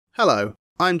Hello,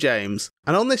 I'm James,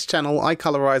 and on this channel I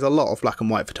colorise a lot of black and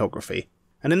white photography,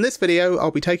 and in this video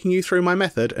I'll be taking you through my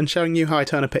method and showing you how I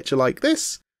turn a picture like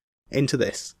this into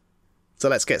this. So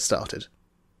let's get started.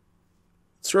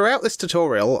 Throughout this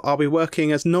tutorial I'll be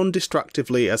working as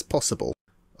non-destructively as possible.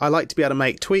 I like to be able to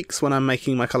make tweaks when I'm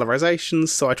making my colorisations,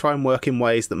 so I try and work in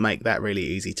ways that make that really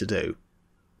easy to do.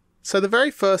 So the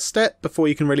very first step before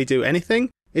you can really do anything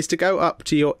is to go up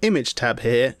to your Image tab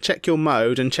here, check your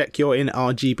mode and check you're in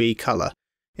RGB colour.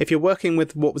 If you're working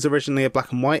with what was originally a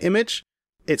black and white image,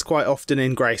 it's quite often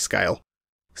in grayscale.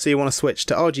 So you want to switch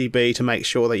to RGB to make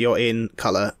sure that you're in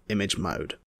colour image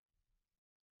mode.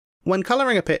 When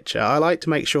colouring a picture, I like to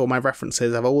make sure my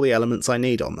references have all the elements I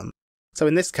need on them. So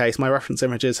in this case, my reference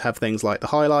images have things like the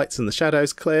highlights and the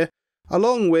shadows clear,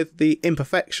 along with the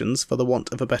imperfections, for the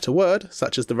want of a better word,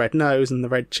 such as the red nose and the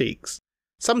red cheeks.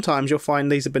 Sometimes you'll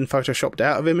find these have been photoshopped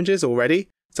out of images already,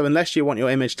 so unless you want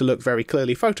your image to look very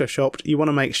clearly photoshopped, you want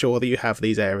to make sure that you have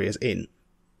these areas in.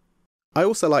 I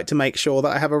also like to make sure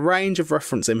that I have a range of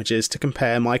reference images to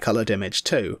compare my coloured image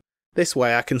to. This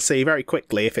way I can see very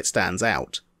quickly if it stands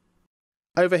out.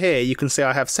 Over here you can see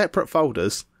I have separate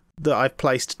folders that I've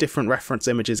placed different reference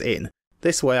images in.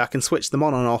 This way I can switch them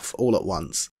on and off all at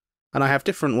once. And I have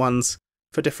different ones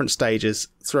for different stages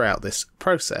throughout this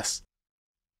process.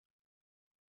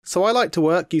 So I like to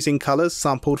work using colours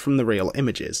sampled from the real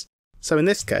images. So in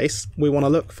this case, we want to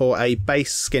look for a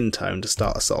base skin tone to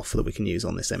start us off that we can use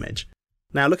on this image.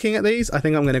 Now looking at these, I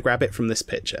think I'm going to grab it from this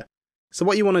picture. So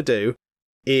what you want to do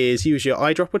is use your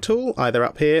eyedropper tool, either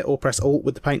up here or press Alt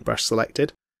with the paintbrush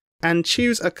selected, and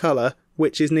choose a colour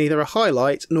which is neither a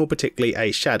highlight nor particularly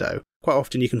a shadow. Quite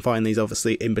often you can find these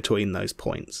obviously in between those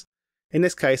points. In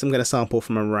this case, I'm going to sample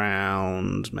from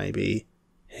around maybe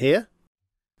here.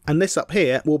 And this up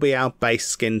here will be our base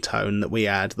skin tone that we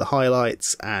add the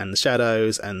highlights and the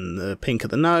shadows and the pink of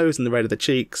the nose and the red of the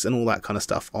cheeks and all that kind of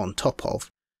stuff on top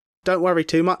of. Don't worry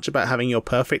too much about having your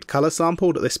perfect colour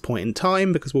sampled at this point in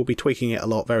time, because we'll be tweaking it a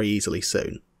lot very easily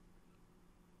soon.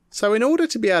 So in order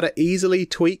to be able to easily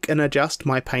tweak and adjust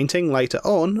my painting later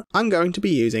on, I'm going to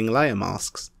be using layer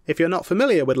masks. If you're not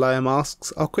familiar with layer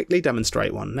masks, I'll quickly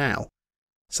demonstrate one now.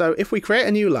 So if we create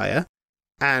a new layer,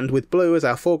 and with blue as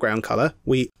our foreground colour,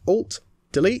 we Alt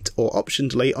Delete or Option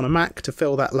Delete on a Mac to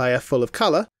fill that layer full of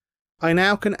colour, I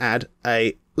now can add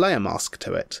a layer mask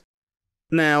to it.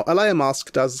 Now, a layer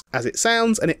mask does as it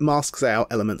sounds, and it masks out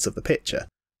elements of the picture.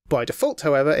 By default,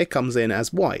 however, it comes in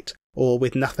as white, or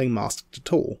with nothing masked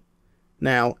at all.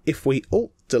 Now, if we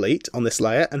Alt Delete on this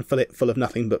layer and fill it full of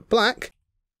nothing but black,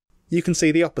 you can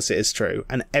see the opposite is true,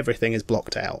 and everything is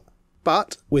blocked out.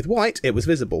 But with white, it was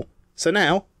visible. So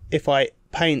now, if I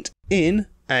paint in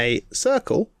a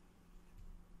circle,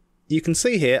 you can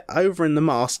see here over in the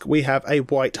mask we have a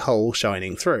white hole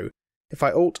shining through. If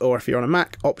I Alt, or if you're on a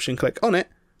Mac, Option click on it,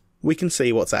 we can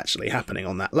see what's actually happening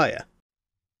on that layer.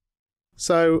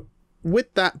 So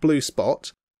with that blue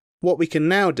spot, what we can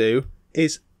now do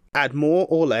is add more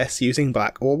or less using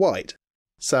black or white.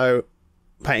 So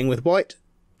painting with white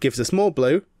gives us more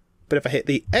blue, but if I hit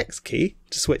the X key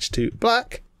to switch to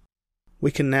black,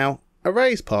 we can now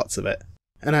erase parts of it.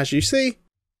 And as you see,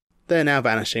 they're now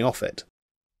vanishing off it.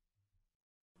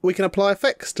 We can apply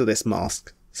effects to this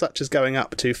mask, such as going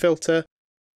up to Filter,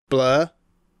 Blur,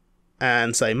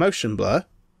 and say Motion Blur,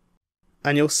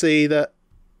 and you'll see that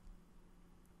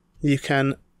you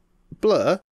can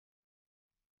blur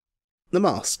the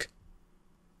mask.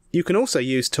 You can also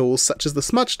use tools such as the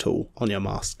smudge tool on your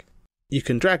mask. You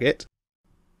can drag it,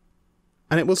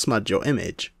 and it will smudge your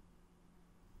image.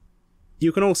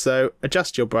 You can also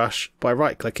adjust your brush by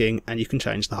right-clicking, and you can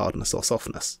change the hardness or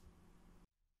softness.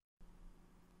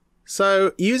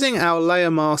 So, using our layer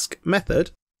mask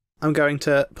method, I'm going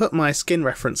to put my skin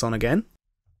reference on again,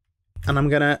 and I'm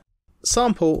going to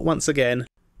sample once again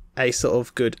a sort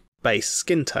of good base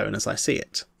skin tone as I see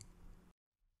it.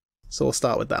 So we'll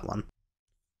start with that one.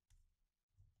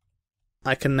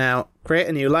 I can now create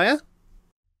a new layer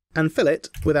and fill it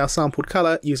with our sampled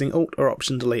colour using Alt or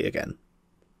Option Delete again.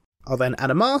 I'll then add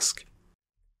a mask,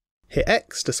 hit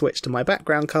X to switch to my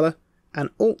background colour, and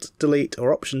Alt Delete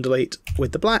or Option Delete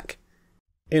with the black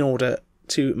in order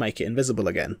to make it invisible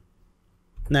again.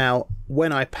 Now,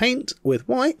 when I paint with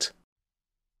white,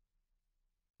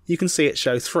 you can see it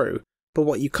show through, but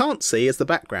what you can't see is the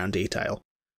background detail.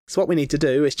 So what we need to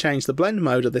do is change the blend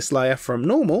mode of this layer from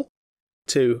normal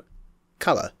to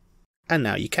colour, and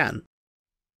now you can.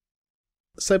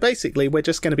 So basically we're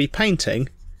just going to be painting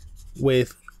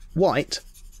with white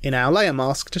in our layer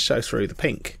mask to show through the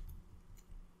pink.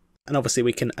 And obviously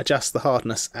we can adjust the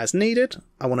hardness as needed.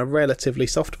 I want a relatively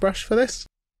soft brush for this.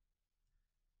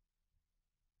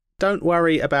 don't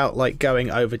worry about like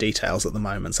going over details at the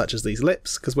moment, such as these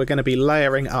lips, because we're going to be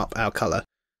layering up our colour.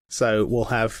 So we'll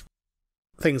have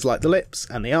things like the lips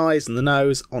and the eyes and the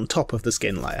nose on top of the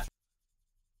skin layer.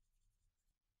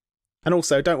 And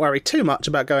also don't worry too much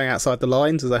about going outside the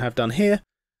lines as I have done here,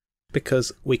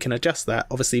 because we can adjust that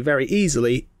obviously very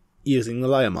easily using the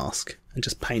layer mask and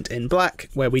just paint in black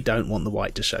where we don't want the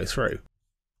white to show through.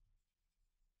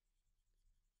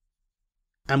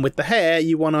 And with the hair,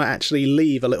 you want to actually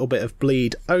leave a little bit of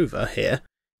bleed over here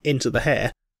into the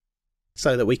hair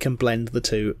so that we can blend the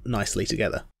two nicely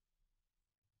together.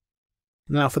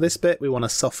 Now for this bit, we want to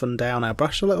soften down our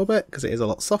brush a little bit because it is a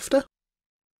lot softer.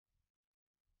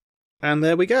 And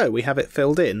there we go, we have it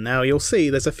filled in. Now you'll see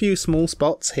there's a few small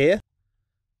spots here,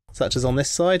 such as on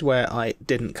this side where I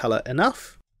didn't colour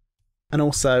enough, and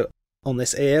also on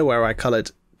this ear where I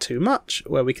coloured too much,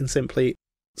 where we can simply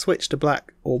switch to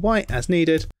black or white as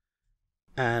needed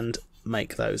and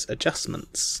make those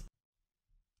adjustments.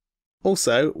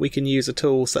 Also, we can use a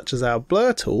tool such as our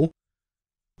blur tool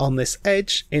on this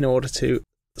edge in order to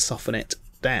soften it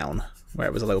down where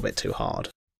it was a little bit too hard.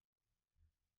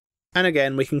 And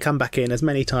again, we can come back in as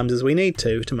many times as we need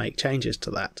to make changes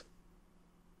to that.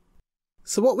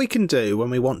 So what we can do when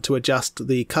we want to adjust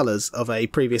the colours of a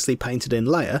previously painted in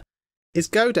layer is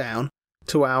go down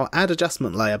to our Add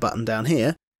Adjustment Layer button down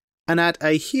here and add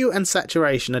a Hue and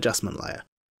Saturation adjustment layer.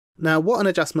 Now what an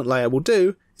adjustment layer will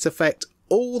do is affect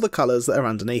all the colours that are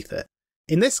underneath it.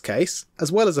 In this case,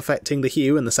 as well as affecting the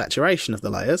hue and the saturation of the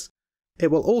layers,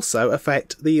 it will also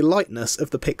affect the lightness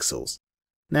of the pixels.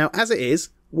 Now as it is,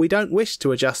 we don't wish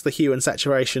to adjust the hue and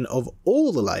saturation of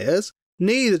all the layers,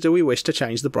 neither do we wish to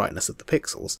change the brightness of the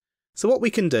pixels. So what we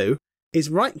can do is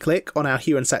right click on our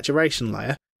hue and saturation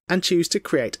layer and choose to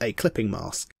create a clipping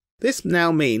mask. This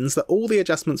now means that all the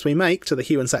adjustments we make to the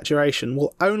hue and saturation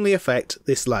will only affect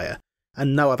this layer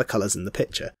and no other colours in the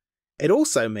picture. It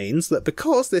also means that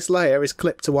because this layer is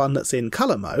clipped to one that's in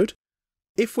colour mode,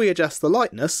 if we adjust the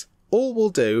lightness, all we'll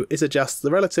do is adjust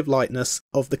the relative lightness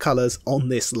of the colours on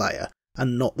this layer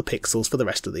and not the pixels for the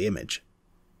rest of the image.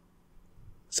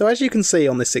 So as you can see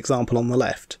on this example on the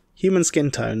left, human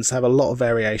skin tones have a lot of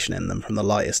variation in them from the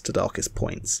lightest to darkest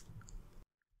points.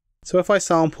 So if I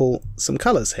sample some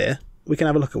colours here, we can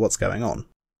have a look at what's going on.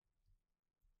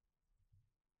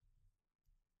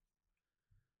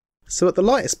 So at the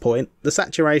lightest point, the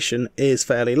saturation is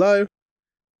fairly low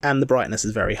and the brightness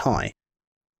is very high.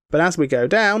 But as we go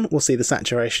down, we'll see the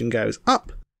saturation goes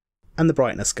up and the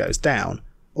brightness goes down.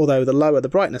 Although the lower the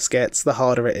brightness gets, the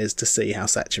harder it is to see how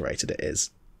saturated it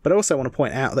is. But I also want to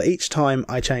point out that each time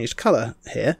I changed colour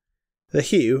here, the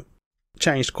hue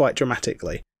changed quite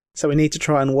dramatically. So we need to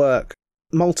try and work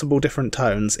multiple different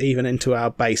tones even into our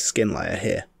base skin layer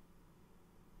here.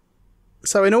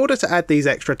 So in order to add these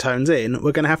extra tones in,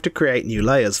 we're going to have to create new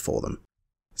layers for them.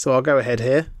 So I'll go ahead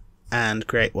here and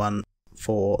create one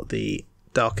for the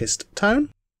darkest tone.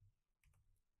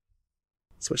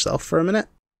 Switch that off for a minute.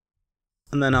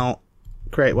 And then I'll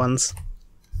create ones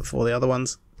for the other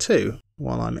ones too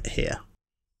while I'm here.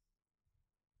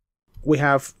 We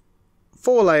have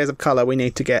 4 layers of colour we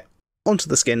need to get onto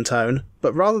the skin tone,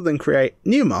 but rather than create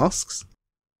new masks,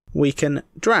 we can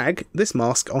drag this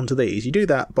mask onto these. You do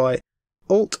that by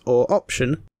Alt or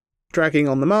Option, dragging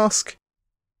on the mask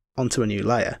onto a new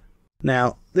layer.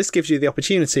 Now, this gives you the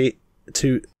opportunity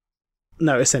to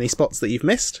notice any spots that you've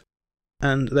missed,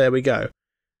 and there we go.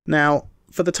 Now,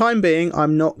 for the time being,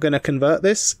 I'm not going to convert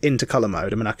this into colour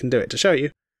mode. I mean, I can do it to show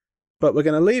you, but we're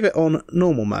going to leave it on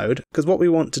normal mode, because what we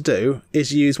want to do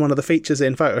is use one of the features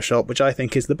in Photoshop, which I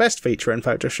think is the best feature in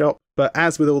Photoshop, but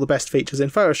as with all the best features in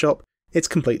Photoshop, it's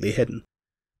completely hidden.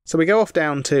 So we go off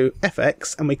down to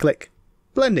FX and we click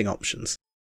Blending Options.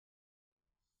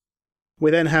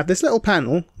 We then have this little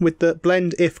panel with the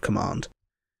Blend If command,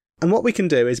 and what we can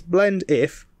do is Blend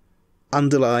If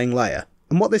Underlying Layer.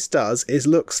 And what this does is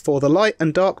looks for the light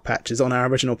and dark patches on our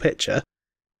original picture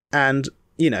and,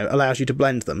 allows you to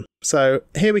blend them. So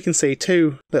here we can see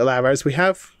 2 little arrows. We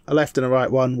have a left and a right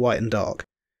one, white and dark.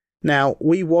 Now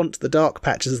we want the dark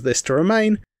patches of this to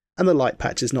remain and the light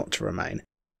patches not to remain.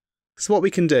 So what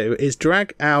we can do is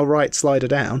drag our right slider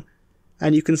down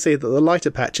and you can see that the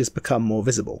lighter patches become more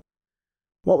visible.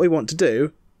 What we want to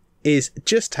do is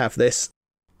just have this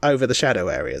over the shadow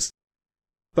areas.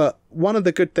 But one of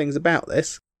the good things about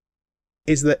this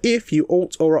is that if you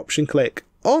Alt or Option click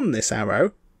on this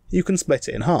arrow, you can split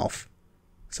it in half.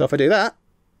 So if I do that,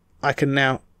 I can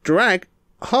now drag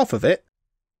half of it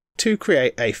to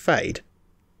create a fade.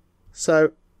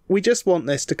 So we just want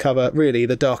this to cover really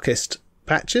the darkest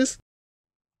patches.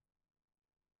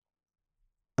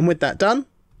 And with that done,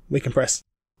 we can press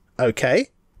OK,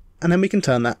 and then we can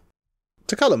turn that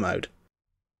to colour mode.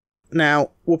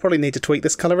 Now, we'll probably need to tweak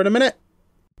this colour in a minute,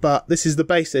 but this is the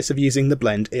basis of using the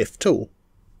Blend If tool.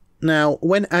 Now,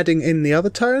 when adding in the other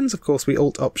tones, of course we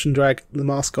Alt-Option-Drag the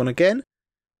mask on again,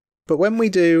 but when we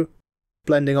do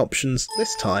blending options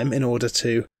this time in order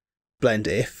to blend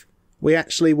if, we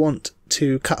actually want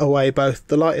to cut away both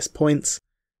the lightest points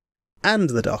and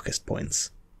the darkest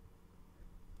points.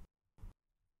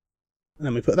 And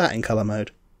then we put that in colour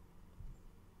mode.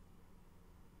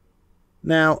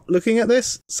 Now, looking at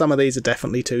this, some of these are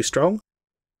definitely too strong.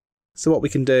 So what we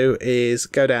can do is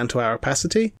go down to our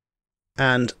opacity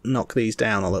and knock these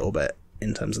down a little bit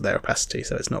in terms of their opacity,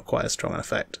 so it's not quite as strong an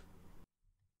effect.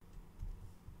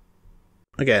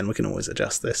 Again, we can always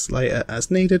adjust this later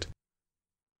as needed.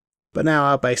 But now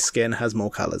our base skin has more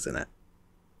colours in it.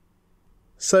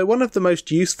 So one of the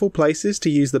most useful places to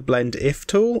use the Blend If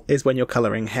tool is when you're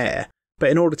colouring hair. But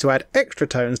in order to add extra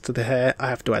tones to the hair, I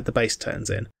have to add the base tones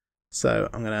in. So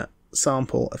I'm going to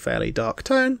sample a fairly dark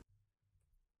tone,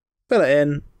 fill it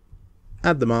in,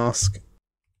 add the mask,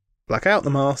 black out the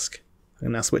mask. I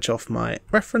can now switch off my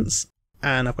reference,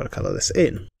 and I've got to colour this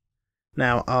in.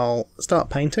 Now I'll start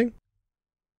painting,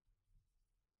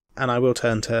 and I will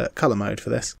turn to colour mode for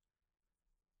this.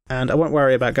 And I won't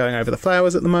worry about going over the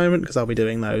flowers at the moment, because I'll be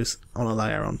doing those on a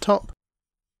layer on top.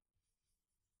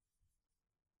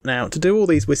 Now, to do all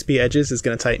these wispy edges is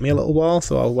going to take me a little while,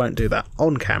 so I won't do that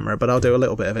on camera, but I'll do a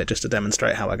little bit of it just to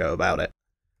demonstrate how I go about it.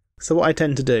 So what I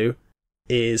tend to do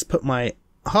is put my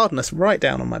hardness right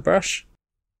down on my brush,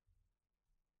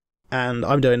 and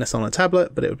I'm doing this on a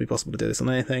tablet, but it would be possible to do this on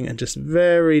anything, and just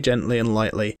very gently and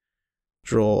lightly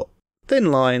draw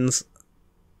thin lines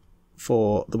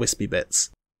for the wispy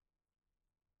bits.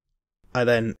 I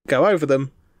then go over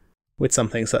them with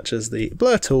something such as the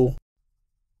blur tool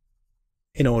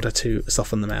in order to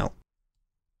soften them out.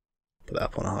 Put that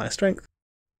up on a higher strength.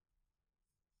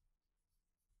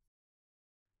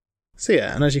 So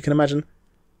yeah, and as you can imagine,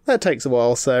 that takes a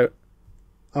while, so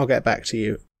I'll get back to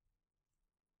you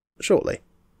shortly.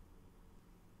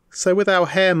 So with our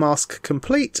hair mask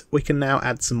complete, we can now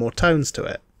add some more tones to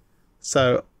it.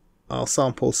 So I'll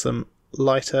sample some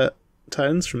lighter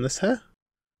tones from this hair.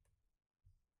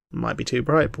 Might be too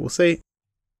bright, but we'll see.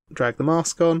 Drag the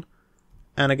mask on.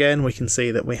 And again, we can see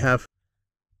that we have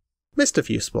missed a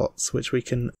few spots, which we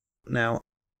can now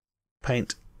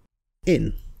paint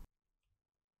in.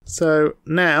 So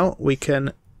now we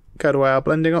can go to our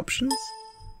blending options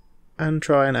and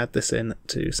try and add this in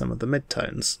to some of the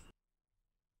midtones.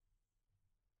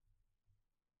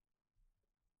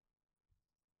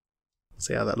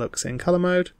 See how that looks in colour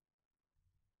mode.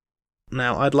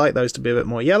 Now I'd like those to be a bit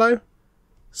more yellow,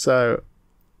 so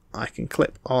I can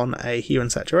clip on a hue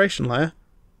and saturation layer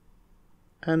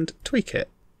and tweak it.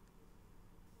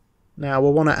 Now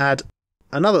we'll want to add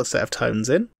another set of tones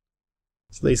in,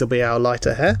 so these will be our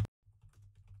lighter hair.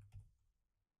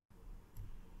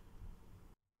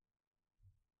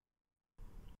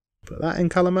 Put that in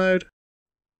colour mode.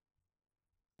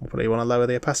 I'll probably want to lower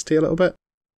the opacity a little bit.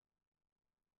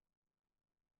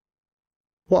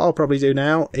 What I'll probably do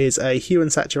now is a hue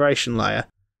and saturation layer,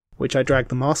 which I drag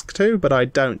the mask to, but I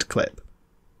don't clip,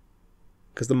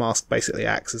 because the mask basically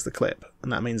acts as the clip,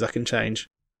 and that means I can change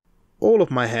all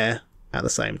of my hair at the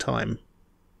same time.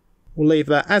 We'll leave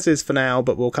that as is for now,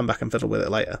 but we'll come back and fiddle with it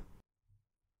later.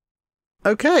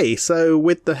 Okay, so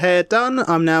with the hair done,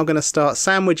 I'm now going to start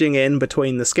sandwiching in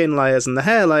between the skin layers and the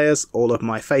hair layers all of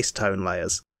my face tone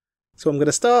layers. So I'm going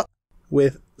to start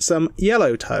with some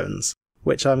yellow tones,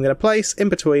 which I'm going to place in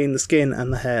between the skin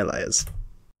and the hair layers.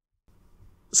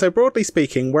 So broadly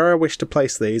speaking, where I wish to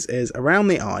place these is around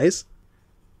the eyes,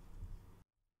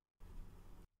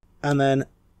 and then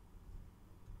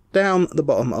down the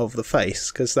bottom of the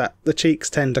face, because the cheeks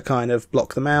tend to kind of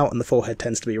block them out, and the forehead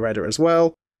tends to be redder as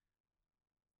well.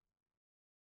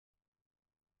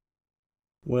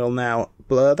 We'll now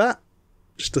blur that,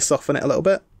 just to soften it a little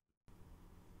bit.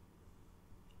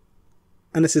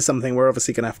 And this is something we're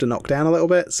obviously going to have to knock down a little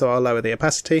bit, so I'll lower the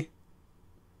opacity.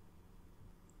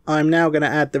 I'm now going to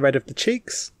add the red of the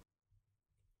cheeks.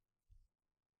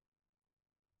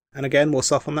 And again, we'll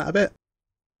soften that a bit.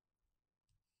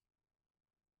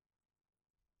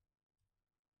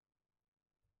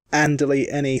 And delete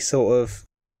any sort of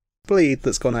bleed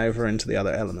that's gone over into the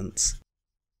other elements.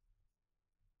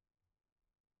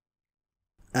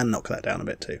 And knock that down a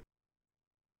bit too.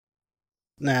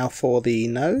 Now for the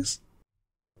nose.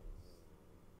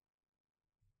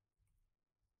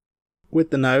 With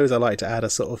the nose, I like to add a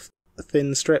sort of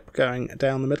thin strip going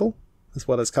down the middle, as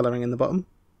well as colouring in the bottom.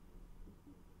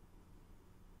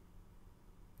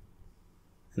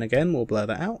 And again, we'll blur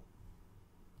that out.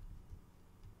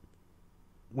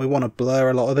 We want to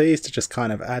blur a lot of these to just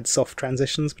kind of add soft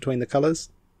transitions between the colours.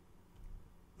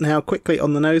 Now quickly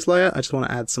on the nose layer, I just want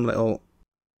to add some little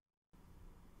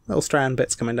strand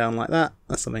bits coming down like that.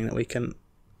 That's something that we can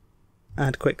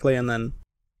add quickly and then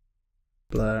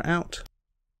blur out.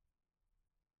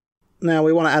 Now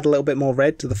we want to add a little bit more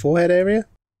red to the forehead area,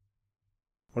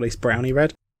 or at least browny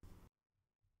red,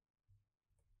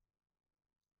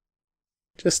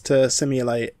 just to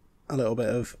simulate a little bit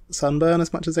of sunburn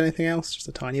as much as anything else, just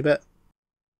a tiny bit.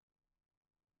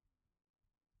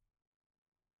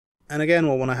 And again,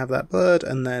 we'll want to have that blurred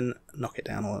and then knock it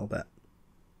down a little bit.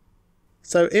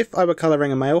 So if I were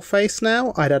colouring a male face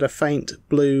now, I'd add a faint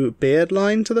blue beard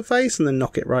line to the face and then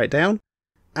knock it right down,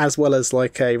 as well as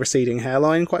like a receding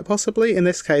hairline quite possibly. In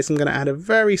this case I'm going to add a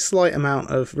very slight amount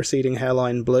of receding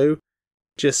hairline blue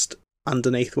just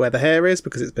underneath where the hair is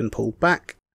because it's been pulled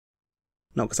back.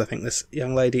 Not because I think this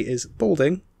young lady is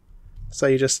balding. So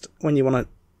you just, when you want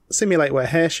to simulate where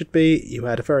hair should be, you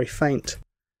add a very faint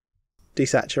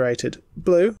desaturated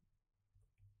blue.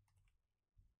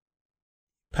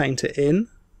 Paint it in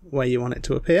where you want it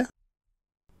to appear.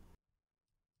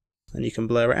 Then you can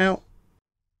blur it out.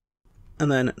 And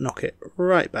then knock it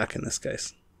right back in this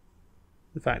case.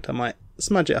 In fact, I might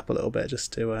smudge it up a little bit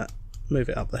just to move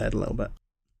it up the head a little bit.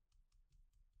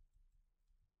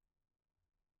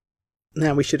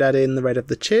 Now we should add in the red of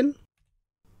the chin.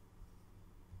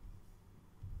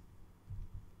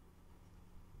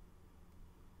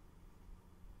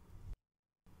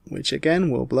 Which again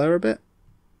will blur a bit,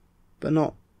 but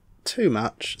not too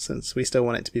much since we still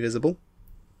want it to be visible.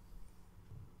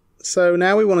 So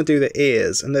now we want to do the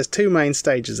ears, and there's two main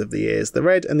stages of the ears, the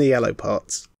red and the yellow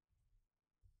parts.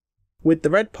 With the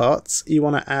red parts, you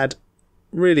want to add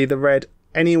really the red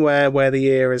anywhere where the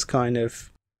ear is kind of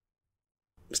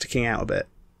sticking out a bit.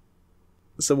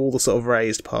 So all the sort of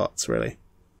raised parts really.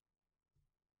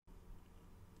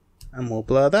 And we'll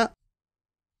blur that.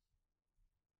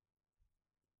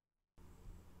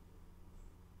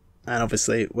 And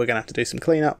obviously we're going to have to do some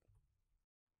cleanup.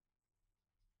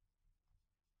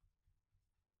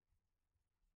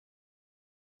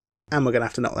 And we're going to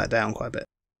have to knock that down quite a bit.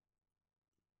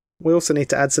 We also need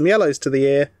to add some yellows to the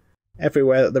ear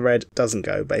everywhere that the red doesn't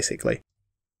go, basically.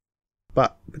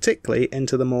 But particularly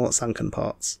into the more sunken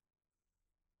parts.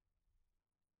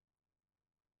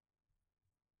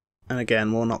 And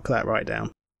again, we'll knock that right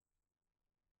down.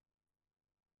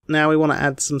 Now we want to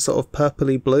add some sort of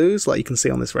purpley blues, like you can see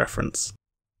on this reference.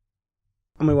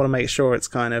 And we want to make sure it's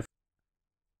kind of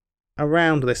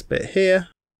around this bit here.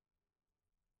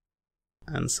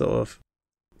 And sort of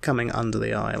coming under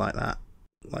the eye like that,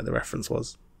 like the reference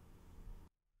was.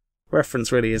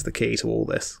 Reference really is the key to all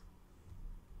this.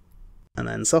 And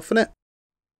then soften it.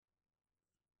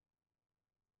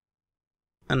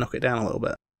 And knock it down a little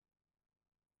bit.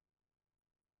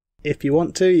 If you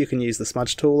want to, you can use the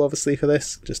smudge tool obviously for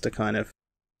this, just to kind of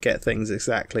get things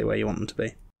exactly where you want them to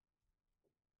be.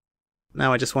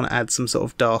 Now I just want to add some sort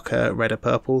of darker, redder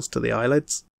purples to the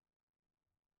eyelids.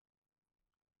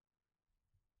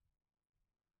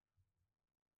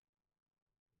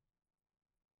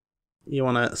 You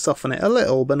want to soften it a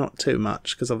little, but not too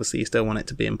much, because obviously you still want it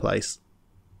to be in place.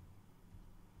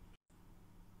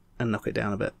 And knock it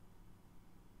down a bit.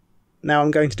 Now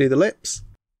I'm going to do the lips.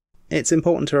 It's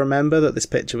important to remember that this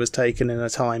picture was taken in a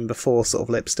time before sort of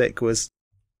lipstick was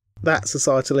that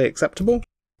societally acceptable,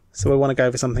 so we want to go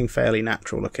for something fairly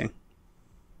natural looking.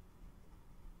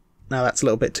 Now that's a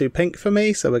little bit too pink for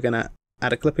me, so we're going to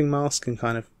add a clipping mask and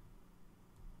kind of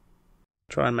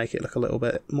try and make it look a little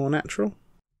bit more natural.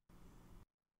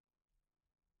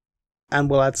 And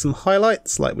we'll add some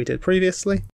highlights like we did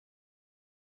previously.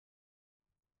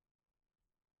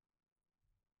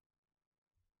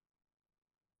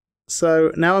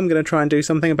 So now I'm going to try and do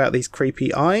something about these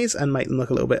creepy eyes and make them look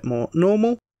a little bit more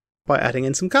normal by adding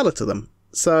in some colour to them.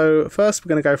 So first we're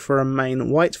going to go for a main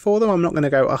white for them. I'm not going to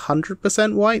go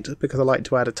 100% white because I like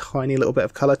to add a tiny little bit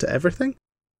of colour to everything.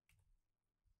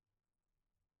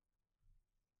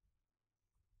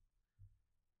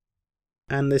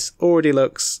 And this already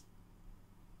looks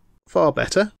far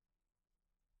better.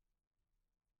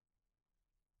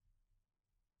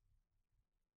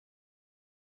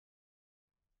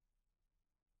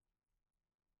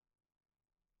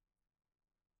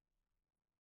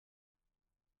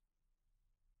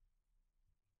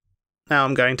 Now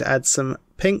I'm going to add some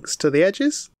pinks to the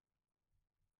edges.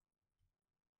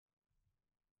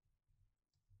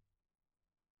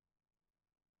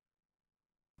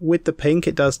 With the pink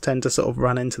it does tend to sort of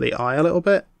run into the eye a little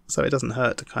bit, so it doesn't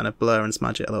hurt to kind of blur and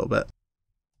smudge it a little bit.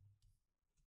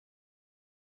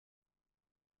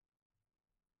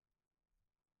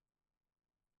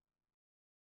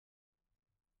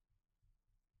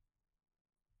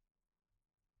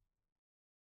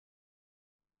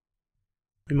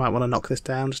 You might want to knock this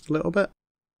down just a little bit.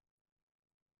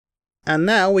 And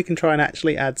now we can try and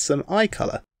actually add some eye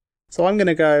colour. So I'm going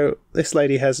to go, this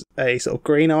lady has a sort of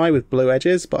green eye with blue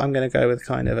edges, but I'm going to go with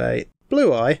kind of a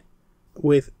blue eye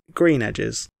with green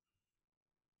edges.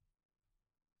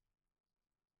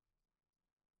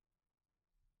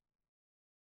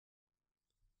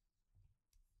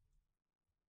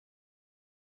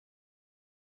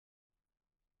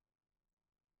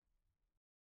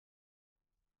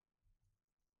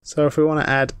 So if we want to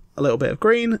add a little bit of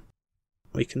green,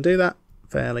 we can do that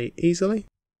fairly easily.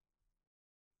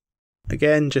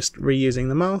 Again, just reusing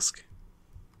the mask.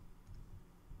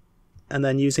 And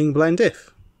then using blend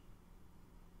if.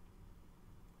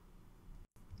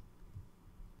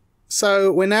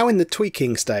 So we're now in the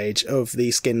tweaking stage of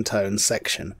the skin tones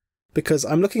section, because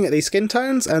I'm looking at these skin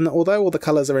tones, and although all the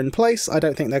colours are in place, I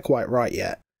don't think they're quite right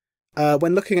yet.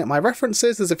 When looking at my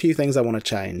references, there's a few things I want to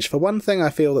change. For one thing, I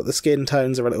feel that the skin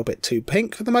tones are a little bit too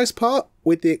pink for the most part,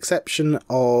 with the exception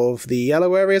of the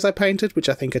yellow areas I painted, which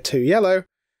I think are too yellow.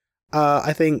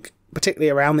 I think, particularly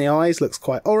around the eyes, looks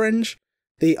quite orange.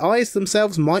 The eyes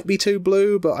themselves might be too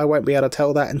blue, but I won't be able to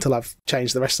tell that until I've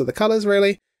changed the rest of the colours,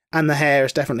 really. And the hair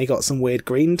has definitely got some weird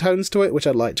green tones to it, which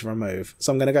I'd like to remove.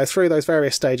 So I'm going to go through those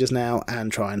various stages now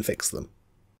and try and fix them.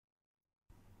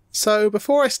 So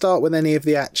before I start with any of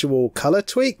the actual colour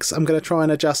tweaks, I'm going to try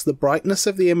and adjust the brightness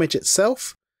of the image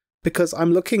itself, because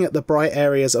I'm looking at the bright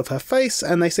areas of her face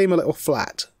and they seem a little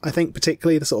flat. I think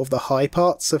particularly the sort of the high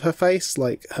parts of her face,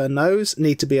 like her nose,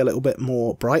 need to be a little bit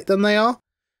more bright than they are.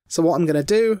 So what I'm going to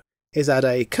do is add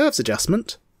a curves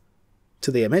adjustment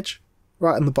to the image,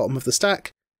 right on the bottom of the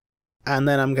stack, and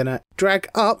then I'm going to drag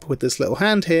up with this little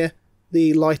hand here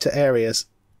the lighter areas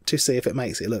to see if it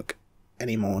makes it look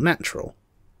any more natural.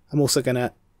 I'm also going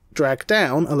to drag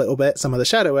down a little bit some of the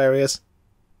shadow areas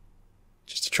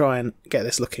just to try and get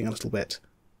this looking a little bit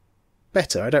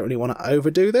better. I don't really want to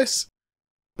overdo this,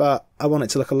 but I want it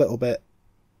to look a little bit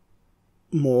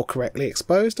more correctly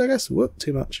exposed, I guess. Whoop,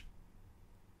 too much.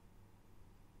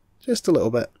 Just a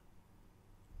little bit.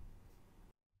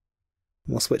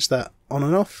 We'll switch that on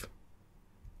and off.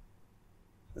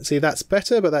 See, that's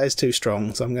better, but that is too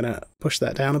strong, so I'm going to push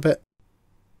that down a bit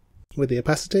with the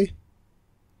opacity.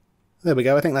 There we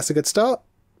go, I think that's a good start.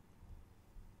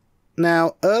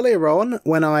 Now, earlier on,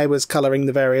 when I was colouring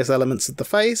the various elements of the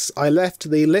face, I left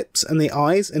the lips and the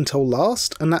eyes until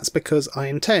last, and that's because I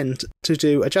intend to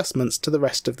do adjustments to the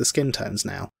rest of the skin tones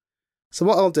now. So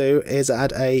what I'll do is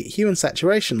add a hue and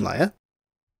saturation layer,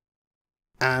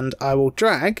 and I will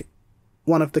drag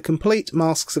one of the complete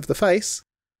masks of the face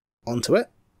onto it,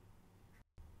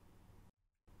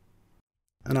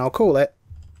 and I'll call it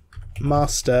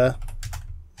Master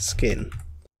Skin.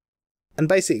 And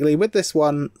basically with this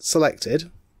one selected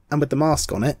and with the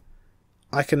mask on it,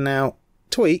 I can now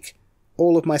tweak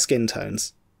all of my skin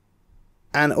tones.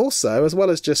 And also, as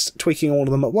well as just tweaking all of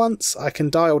them at once, I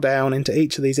can dial down into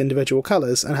each of these individual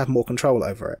colours and have more control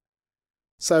over it.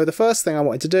 So the first thing I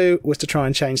wanted to do was to try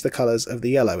and change the colours of the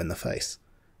yellow in the face.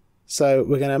 So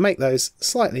we're going to make those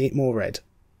slightly more red.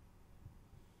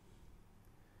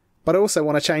 But I also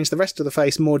want to change the rest of the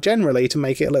face more generally to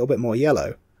make it a little bit more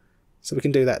yellow. So we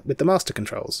can do that with the master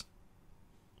controls.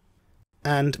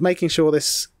 And making sure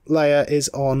this layer is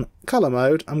on colour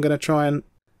mode, I'm going to try and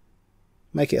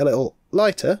make it a little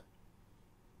lighter.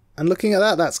 And looking at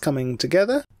that, that's coming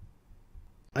together.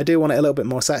 I do want it a little bit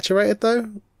more saturated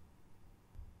though.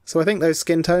 So I think those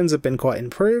skin tones have been quite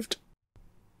improved.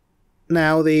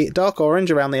 Now the dark orange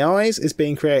around the eyes is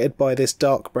being created by this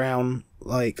dark brown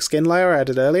like skin layer I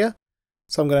added earlier.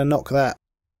 So I'm going to knock that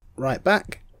right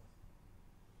back.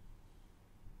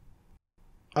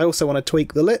 I also want to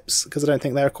tweak the lips because I don't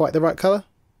think they're quite the right colour.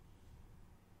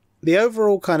 The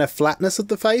overall kind of flatness of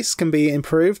the face can be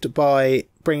improved by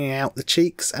bringing out the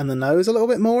cheeks and the nose a little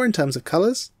bit more in terms of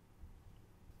colours.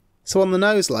 So on the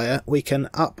nose layer we can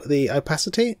up the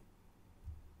opacity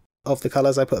of the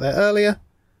colours I put there earlier,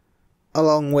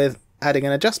 along with adding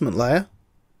an adjustment layer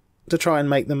to try and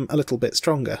make them a little bit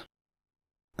stronger.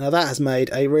 Now that has made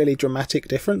a really dramatic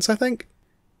difference, I think.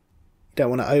 You don't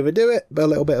want to overdo it, but a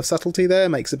little bit of subtlety there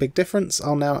makes a big difference.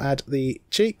 I'll now add the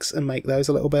cheeks and make those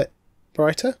a little bit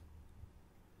brighter.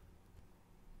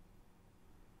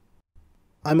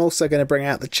 I'm also going to bring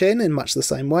out the chin in much the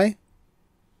same way.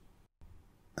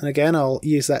 And again, I'll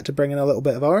use that to bring in a little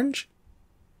bit of orange.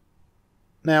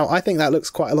 Now, I think that looks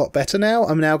quite a lot better now.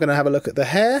 I'm now going to have a look at the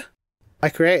hair. I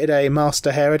created a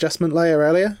master hair adjustment layer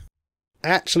earlier. I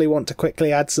actually want to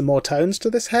quickly add some more tones to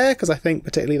this hair because I think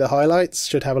particularly the highlights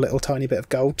should have a little tiny bit of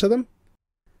gold to them.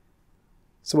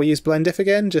 So we'll use blend if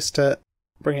again just to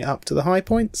bring it up to the high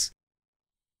points.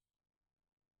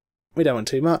 We don't want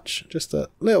too much, just a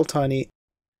little tiny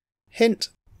hint,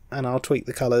 and I'll tweak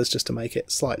the colours just to make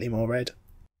it slightly more red.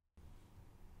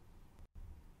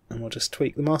 And we'll just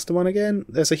tweak the master one again.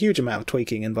 There's a huge amount of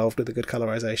tweaking involved with a good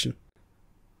colorisation.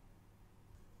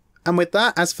 And with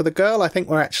that, as for the girl, I think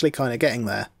we're actually kind of getting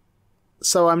there.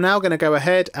 So I'm now going to go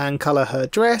ahead and colour her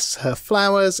dress, her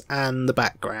flowers, and the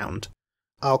background.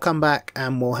 I'll come back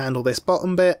and we'll handle this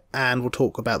bottom bit, and we'll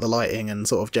talk about the lighting and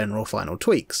sort of general final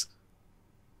tweaks.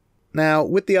 Now,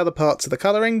 with the other parts of the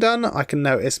colouring done, I can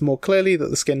notice more clearly that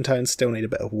the skin tones still need a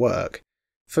bit of work.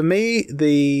 For me,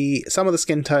 some of the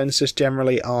skin tones just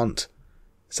generally aren't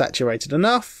saturated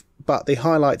enough, but the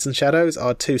highlights and shadows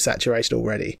are too saturated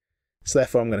already. So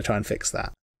therefore I'm going to try and fix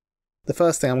that. The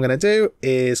first thing I'm going to do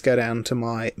is go down to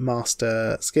my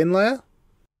master skin layer,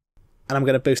 and I'm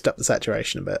going to boost up the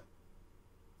saturation a bit.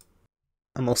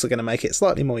 I'm also going to make it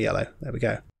slightly more yellow. There we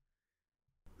go.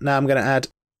 Now I'm going to add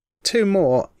 2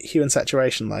 more hue and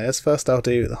saturation layers. First I'll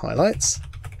do the highlights.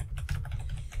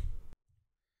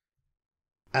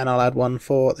 And I'll add one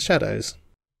for the shadows.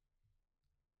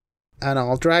 And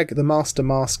I'll drag the master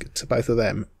mask to both of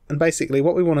them. And basically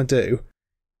what we want to do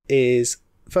is,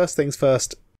 first things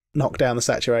first, knock down the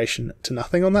saturation to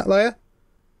nothing on that layer,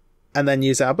 and then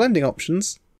use our blending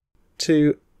options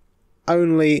to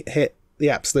only hit the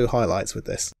absolute highlights with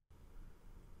this.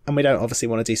 And we don't obviously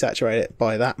want to desaturate it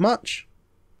by that much,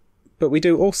 but we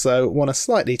do also want to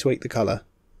slightly tweak the colour.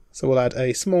 So we'll add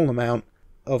a small amount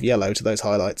of yellow to those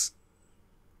highlights.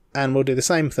 And we'll do the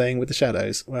same thing with the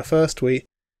shadows, where first we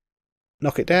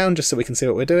knock it down just so we can see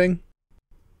what we're doing.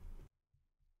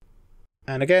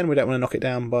 And again, we don't want to knock it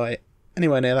down by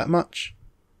anywhere near that much.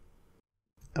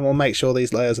 And we'll make sure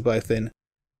these layers are both in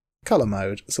colour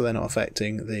mode, so they're not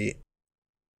affecting the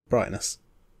brightness.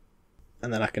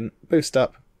 And then I can boost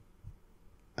up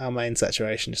our main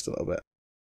saturation just a little bit.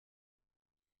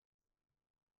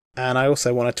 And I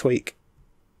also want to tweak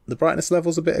the brightness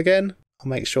levels a bit again. I'll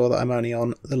make sure that I'm only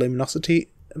on the luminosity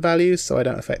values so I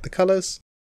don't affect the colours.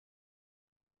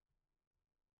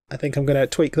 I think I'm going to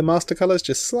tweak the master colours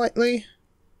just slightly.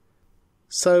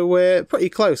 So we're pretty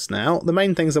close now. The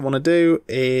main things I want to do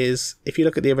is, if you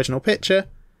look at the original picture,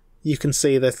 you can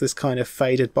see there's this kind of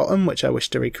faded bottom which I wish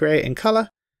to recreate in colour,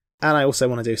 and I also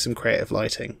want to do some creative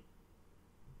lighting.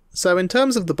 So in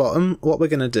terms of the bottom, what we're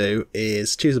going to do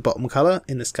is choose a bottom colour.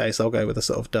 In this case I'll go with a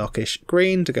sort of darkish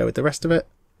green to go with the rest of it.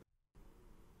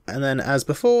 And then as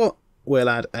before, we'll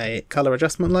add a colour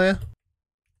adjustment layer.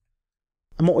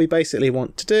 And what we basically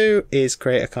want to do is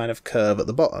create a kind of curve at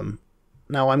the bottom.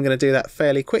 Now I'm going to do that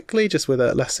fairly quickly, just with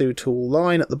a lasso tool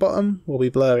line at the bottom. We'll be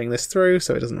blurring this through,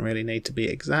 so it doesn't really need to be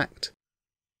exact.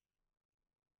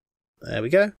 There we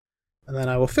go. And then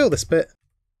I will fill this bit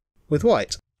with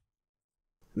white.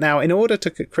 Now in order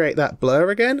to create that blur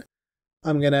again,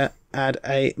 I'm going to add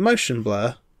a motion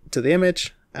blur to the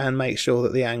image and make sure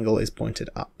that the angle is pointed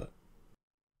up.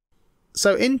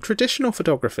 So in traditional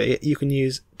photography, you can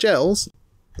use gels,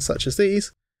 such as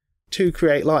these, to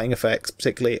create lighting effects,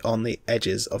 particularly on the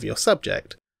edges of your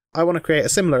subject. I want to create a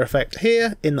similar effect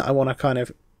here, in that I want to kind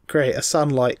of create a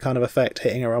sunlight kind of effect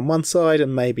hitting her on one side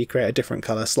and maybe create a different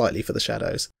colour slightly for the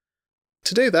shadows.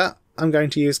 To do that, I'm going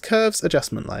to use curves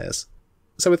adjustment layers.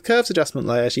 So with curves adjustment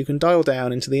layers, you can dial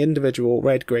down into the individual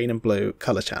red, green and blue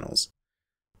colour channels.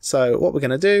 So what we're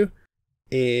going to do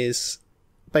is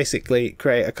basically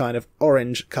create a kind of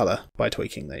orange colour by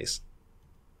tweaking these.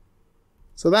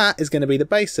 So that is going to be the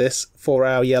basis for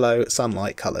our yellow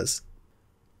sunlight colours.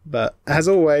 But as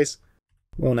always,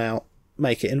 we'll now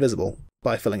make it invisible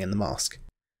by filling in the mask.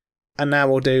 And now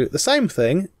we'll do the same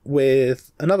thing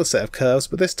with another set of curves,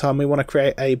 but this time we want to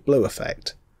create a blue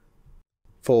effect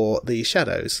for the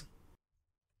shadows.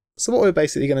 So what we're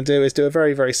basically going to do is do a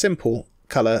very, very simple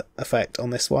colour effect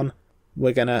on this one.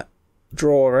 We're going to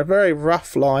draw a very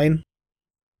rough line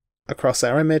across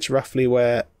our image, roughly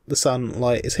where the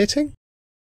sunlight is hitting.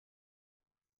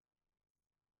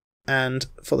 And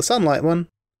for the sunlight one,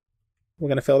 we're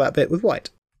going to fill that bit with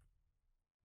white.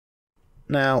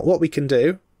 Now what we can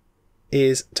do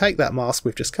is take that mask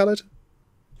we've just coloured,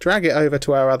 drag it over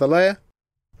to our other layer,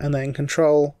 and then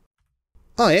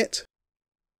Control-I it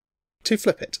to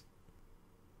flip it.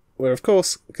 We're of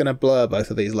course going to blur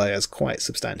both of these layers quite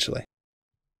substantially.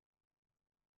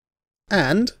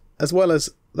 And, as well as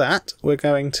that, we're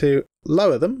going to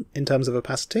lower them in terms of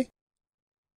opacity.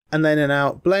 And then in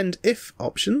our Blend If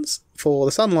options, for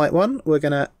the sunlight one, we're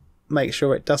going to make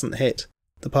sure it doesn't hit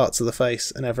the parts of the face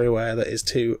and everywhere that is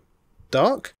too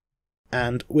dark.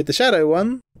 And with the shadow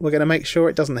one, we're going to make sure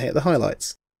it doesn't hit the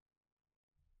highlights.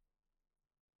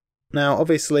 Now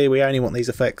obviously we only want these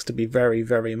effects to be very,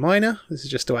 very minor. This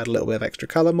is just to add a little bit of extra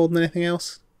colour more than anything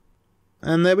else.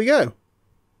 And there we go.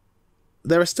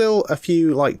 There are still a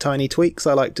few tiny tweaks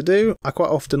I like to do. I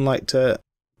quite often like to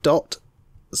dot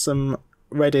some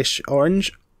reddish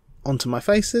orange onto my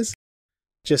faces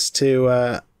just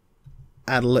to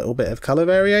add a little bit of colour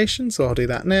variation, so I'll do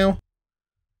that now.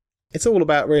 It's all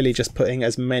about really just putting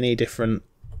as many different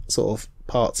sort of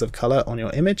parts of colour on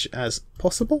your image as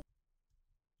possible.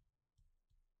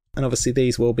 And obviously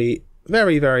these will be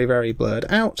very, very, very blurred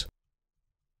out.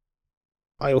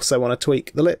 I also want to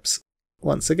tweak the lips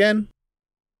once again,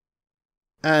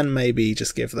 and maybe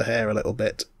just give the hair a little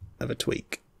bit of a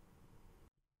tweak.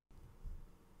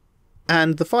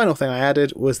 And the final thing I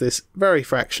added was this very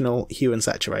fractional hue and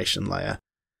saturation layer,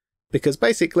 because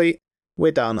basically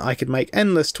we're done. I could make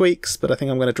endless tweaks, but I think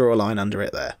I'm going to draw a line under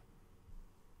it there.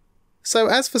 So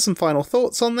as for some final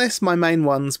thoughts on this, my main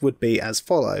ones would be as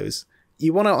follows.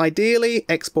 You want to ideally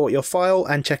export your file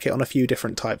and check it on a few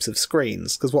different types of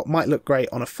screens, because what might look great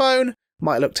on a phone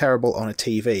might look terrible on a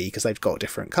TV, because they've got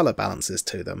different colour balances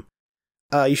to them.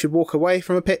 You should walk away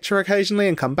from a picture occasionally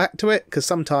and come back to it, because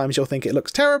sometimes you'll think it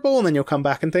looks terrible, and then you'll come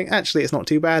back and think, actually it's not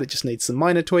too bad, it just needs some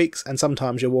minor tweaks, and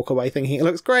sometimes you'll walk away thinking it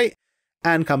looks great,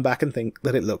 and come back and think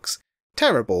that it looks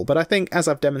terrible. But I think, as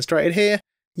I've demonstrated here,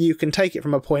 you can take it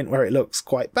from a point where it looks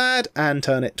quite bad, and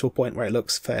turn it to a point where it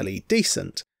looks fairly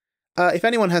decent. If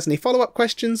anyone has any follow-up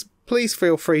questions, please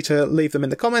feel free to leave them in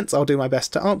the comments. I'll do my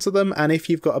best to answer them, and if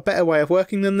you've got a better way of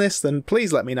working than this, then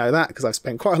please let me know that, because I've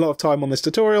spent quite a lot of time on this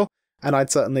tutorial, and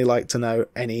I'd certainly like to know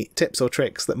any tips or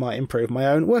tricks that might improve my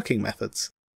own working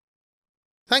methods.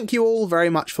 Thank you all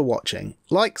very much for watching.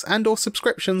 Likes and or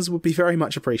subscriptions would be very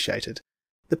much appreciated.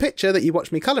 The picture that you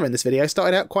watched me colour in this video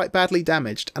started out quite badly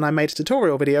damaged, and I made a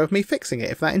tutorial video of me fixing it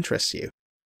if that interests you.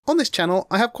 On this channel,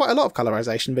 I have quite a lot of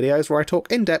colorisation videos where I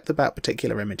talk in depth about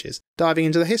particular images, diving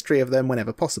into the history of them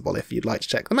whenever possible if you'd like to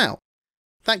check them out.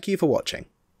 Thank you for watching.